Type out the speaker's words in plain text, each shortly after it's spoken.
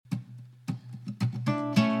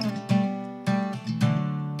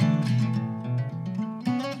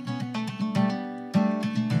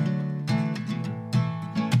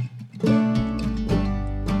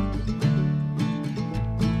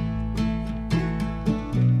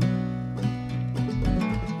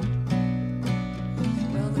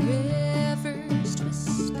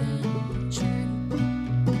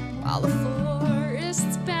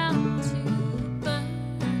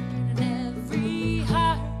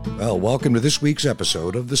Well, welcome to this week's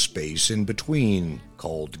episode of The Space in Between,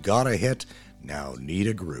 called Gotta Hit, Now Need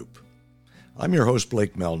a Group. I'm your host,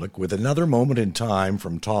 Blake Melnick, with another moment in time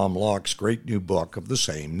from Tom Locke's great new book of the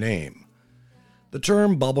same name. The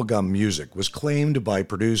term bubblegum music was claimed by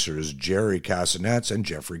producers Jerry Cassanetes and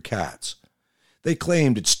Jeffrey Katz. They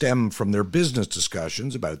claimed it stemmed from their business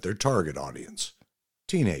discussions about their target audience,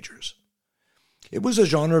 teenagers. It was a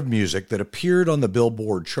genre of music that appeared on the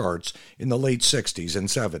Billboard charts in the late 60s and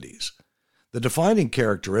 70s. The defining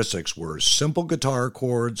characteristics were simple guitar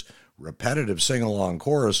chords, repetitive sing-along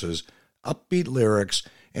choruses, upbeat lyrics,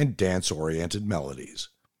 and dance-oriented melodies.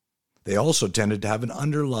 They also tended to have an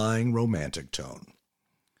underlying romantic tone.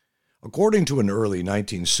 According to an early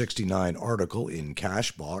 1969 article in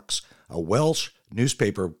Cashbox, a Welsh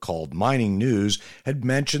newspaper called Mining News had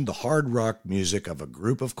mentioned the hard rock music of a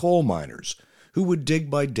group of coal miners who would dig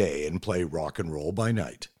by day and play rock and roll by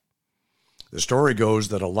night. The story goes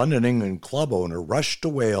that a London, England club owner rushed to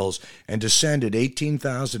Wales and descended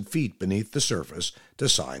 18,000 feet beneath the surface to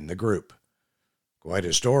sign the group. Quite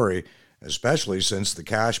a story, especially since the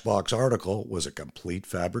Cashbox article was a complete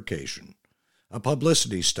fabrication, a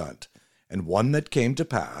publicity stunt, and one that came to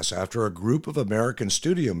pass after a group of American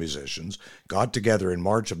studio musicians got together in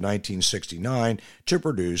March of 1969 to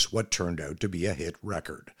produce what turned out to be a hit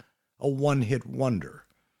record. A one-hit wonder.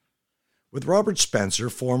 With Robert Spencer,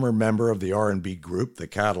 former member of the R&B group The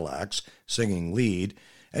Cadillacs, singing lead,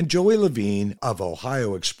 and Joey Levine of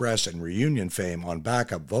Ohio Express and Reunion fame on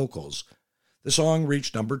backup vocals, the song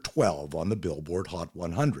reached number 12 on the Billboard Hot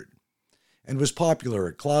 100 and was popular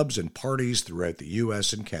at clubs and parties throughout the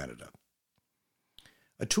U.S. and Canada.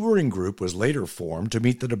 A touring group was later formed to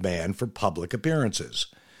meet the demand for public appearances.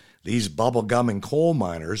 These bubblegumming coal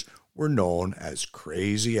miners were known as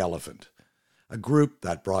Crazy Elephant, a group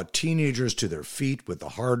that brought teenagers to their feet with the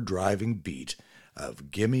hard-driving beat of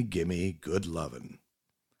Gimme Gimme Good Lovin'.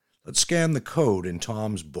 Let's scan the code in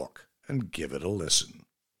Tom's book and give it a listen.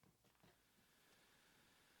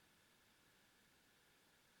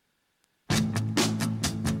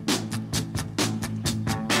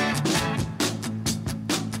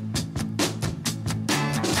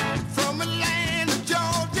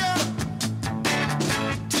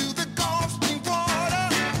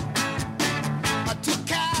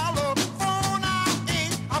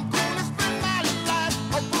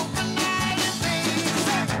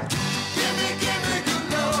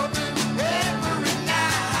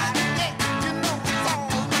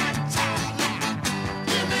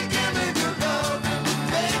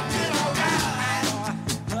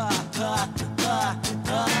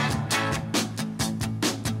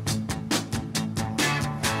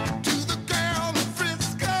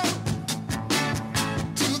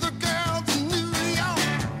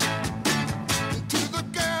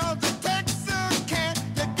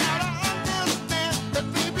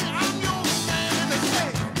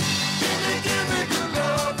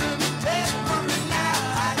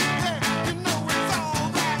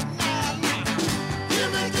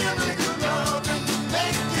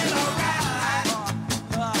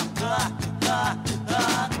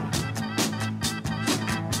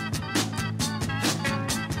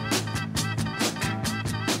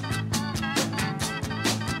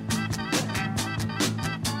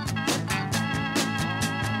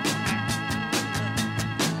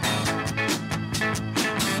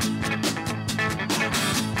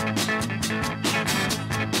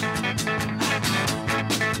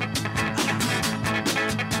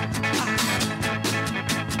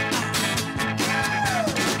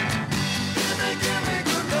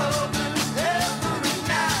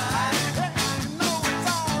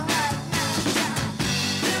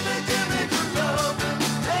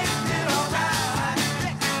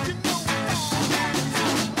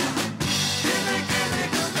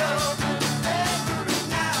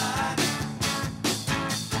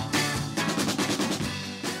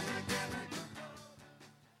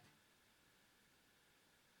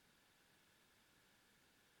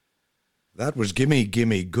 That was Gimme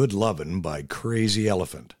Gimme Good Lovin' by Crazy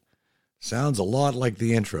Elephant. Sounds a lot like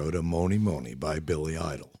the intro to Mony Mony by Billy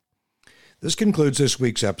Idol. This concludes this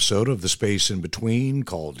week's episode of The Space in Between,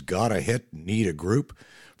 called Gotta Hit, Need a Group,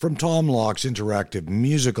 from Tom Locke's interactive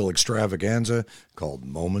musical extravaganza called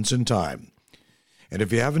Moments in Time. And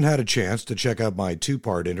if you haven't had a chance to check out my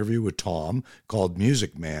two-part interview with Tom called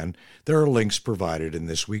Music Man, there are links provided in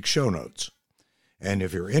this week's show notes. And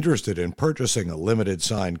if you're interested in purchasing a limited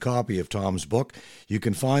signed copy of Tom's book, you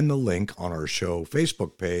can find the link on our show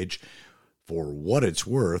Facebook page for What It's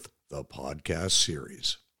Worth, the podcast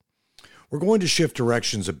series. We're going to shift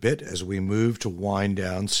directions a bit as we move to wind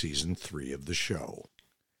down Season 3 of the show.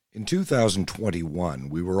 In 2021,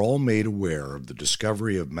 we were all made aware of the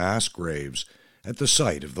discovery of mass graves at the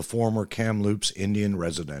site of the former Kamloops Indian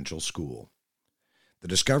Residential School. The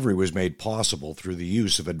discovery was made possible through the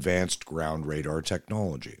use of advanced ground radar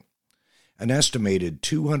technology. An estimated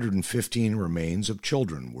 215 remains of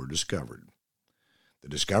children were discovered. The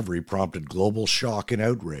discovery prompted global shock and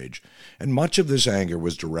outrage, and much of this anger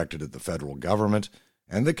was directed at the federal government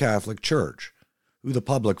and the Catholic Church, who the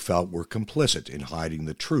public felt were complicit in hiding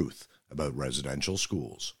the truth about residential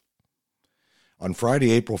schools. On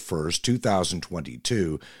Friday, April 1,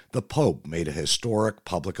 2022, the Pope made a historic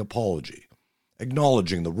public apology,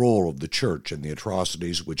 acknowledging the role of the Church in the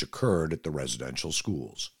atrocities which occurred at the residential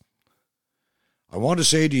schools. "I want to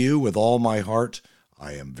say to you with all my heart,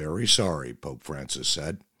 I am very sorry," Pope Francis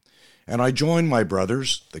said, "and I join my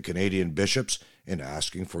brothers, the Canadian bishops, in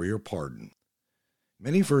asking for your pardon."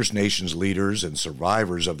 Many First Nations leaders and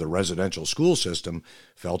survivors of the residential school system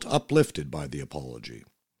felt uplifted by the apology.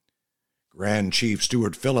 Grand Chief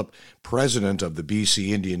Stuart Phillip, president of the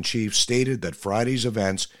BC Indian Chiefs, stated that Friday's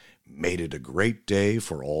events made it a great day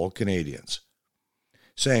for all Canadians,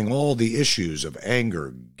 saying all the issues of anger,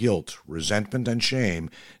 guilt, resentment, and shame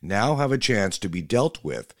now have a chance to be dealt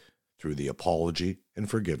with through the apology and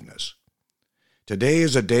forgiveness. "Today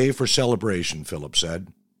is a day for celebration," Phillip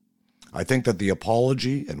said. "I think that the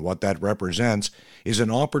apology and what that represents is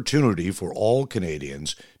an opportunity for all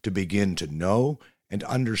Canadians to begin to know and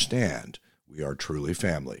understand we are truly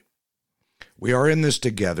family. We are in this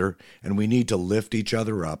together, and we need to lift each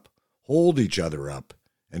other up, hold each other up,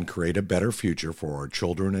 and create a better future for our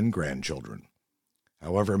children and grandchildren."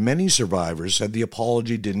 However, many survivors said the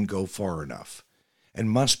apology didn't go far enough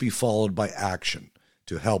and must be followed by action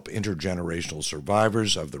to help intergenerational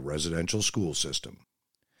survivors of the residential school system.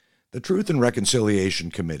 The Truth and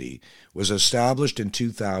Reconciliation Committee was established in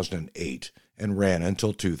 2008 and ran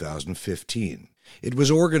until 2015. It was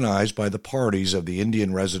organized by the parties of the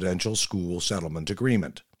Indian Residential School Settlement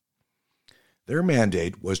Agreement. Their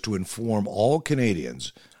mandate was to inform all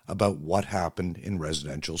Canadians about what happened in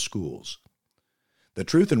residential schools. The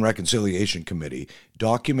Truth and Reconciliation Committee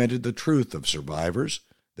documented the truth of survivors,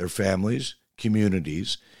 their families,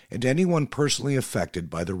 communities, and anyone personally affected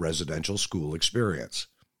by the residential school experience.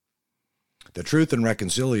 The Truth and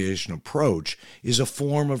Reconciliation approach is a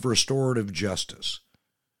form of restorative justice.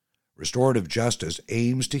 Restorative justice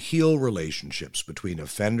aims to heal relationships between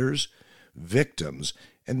offenders, victims,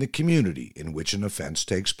 and the community in which an offense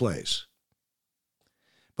takes place.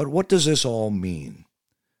 But what does this all mean?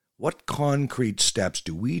 What concrete steps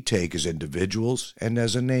do we take as individuals and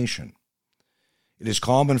as a nation? It is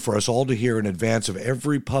common for us all to hear in advance of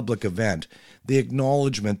every public event the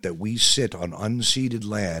acknowledgement that we sit on unceded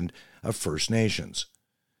land of First Nations.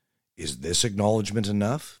 Is this acknowledgement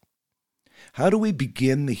enough? How do we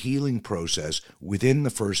begin the healing process within the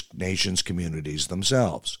First Nations communities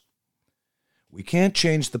themselves? We can't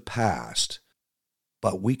change the past,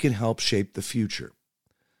 but we can help shape the future.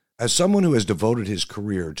 As someone who has devoted his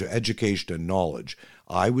career to education and knowledge,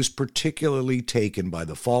 I was particularly taken by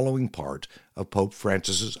the following part of Pope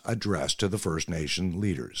Francis's address to the First Nation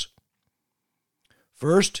leaders.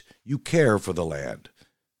 "First, you care for the land,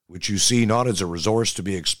 which you see not as a resource to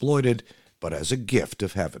be exploited, but as a gift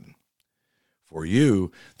of heaven. For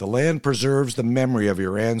you, the land preserves the memory of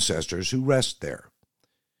your ancestors who rest there.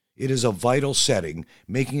 It is a vital setting,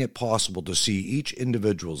 making it possible to see each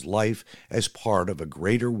individual's life as part of a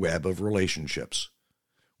greater web of relationships,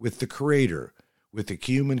 with the Creator, with the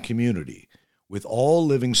human community, with all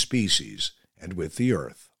living species, and with the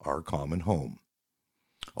earth, our common home.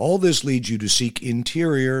 All this leads you to seek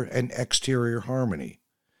interior and exterior harmony,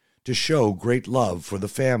 to show great love for the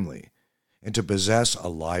family, and to possess a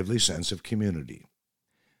lively sense of community.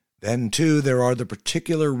 Then, too, there are the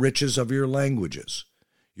particular riches of your languages,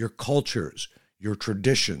 your cultures, your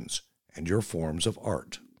traditions, and your forms of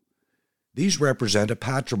art. These represent a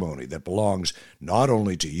patrimony that belongs not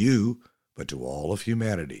only to you, but to all of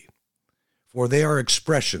humanity, for they are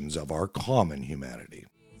expressions of our common humanity."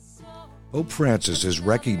 Pope Francis is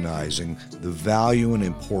recognizing the value and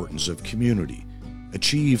importance of community,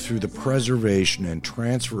 achieved through the preservation and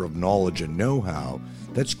transfer of knowledge and know-how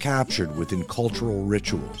that's captured within cultural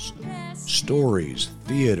rituals, stories,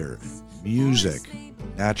 theater, music,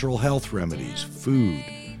 natural health remedies, food,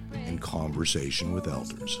 and conversation with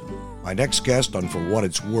elders. My next guest on For What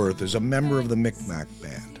It's Worth is a member of the Micmac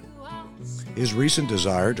Band. His recent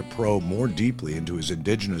desire to probe more deeply into his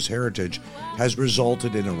Indigenous heritage has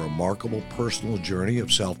resulted in a remarkable personal journey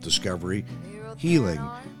of self-discovery, healing,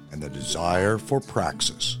 and the desire for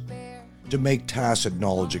praxis, to make tacit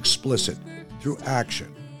knowledge explicit through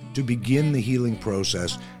action to begin the healing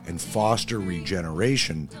process and foster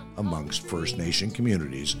regeneration amongst First Nation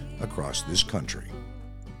communities across this country.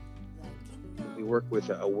 We work with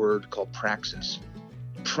a word called praxis.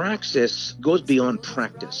 Praxis goes beyond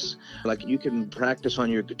practice. Like you can practice on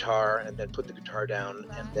your guitar and then put the guitar down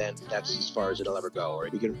and then that's as far as it'll ever go. Or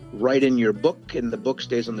you can write in your book and the book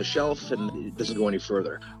stays on the shelf and it doesn't go any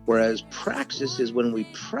further. Whereas praxis is when we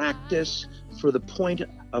practice for the point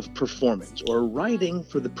of performance or writing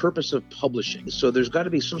for the purpose of publishing. So there's got to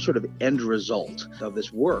be some sort of end result of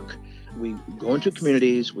this work. We go into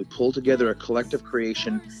communities, we pull together a collective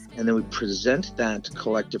creation, and then we present that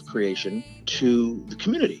collective creation to the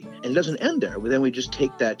community. And it doesn't end there. Then we just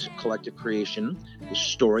take that collective creation, this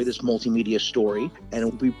story, this multimedia story,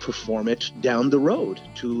 and we perform it down the road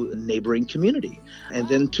to a neighboring community, and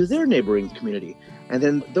then to their neighboring community. And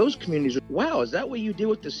then those communities are, wow, is that what you do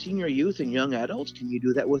with the senior youth and young adults? Can you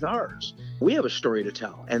do that with ours? We have a story to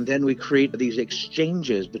tell. And then we create these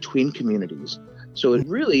exchanges between communities. So it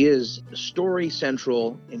really is story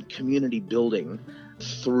central in community building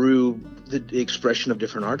through the expression of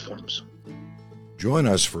different art forms. Join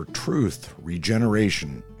us for truth,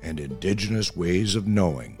 regeneration, and Indigenous ways of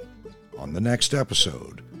knowing on the next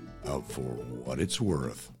episode of For What It's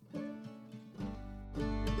Worth.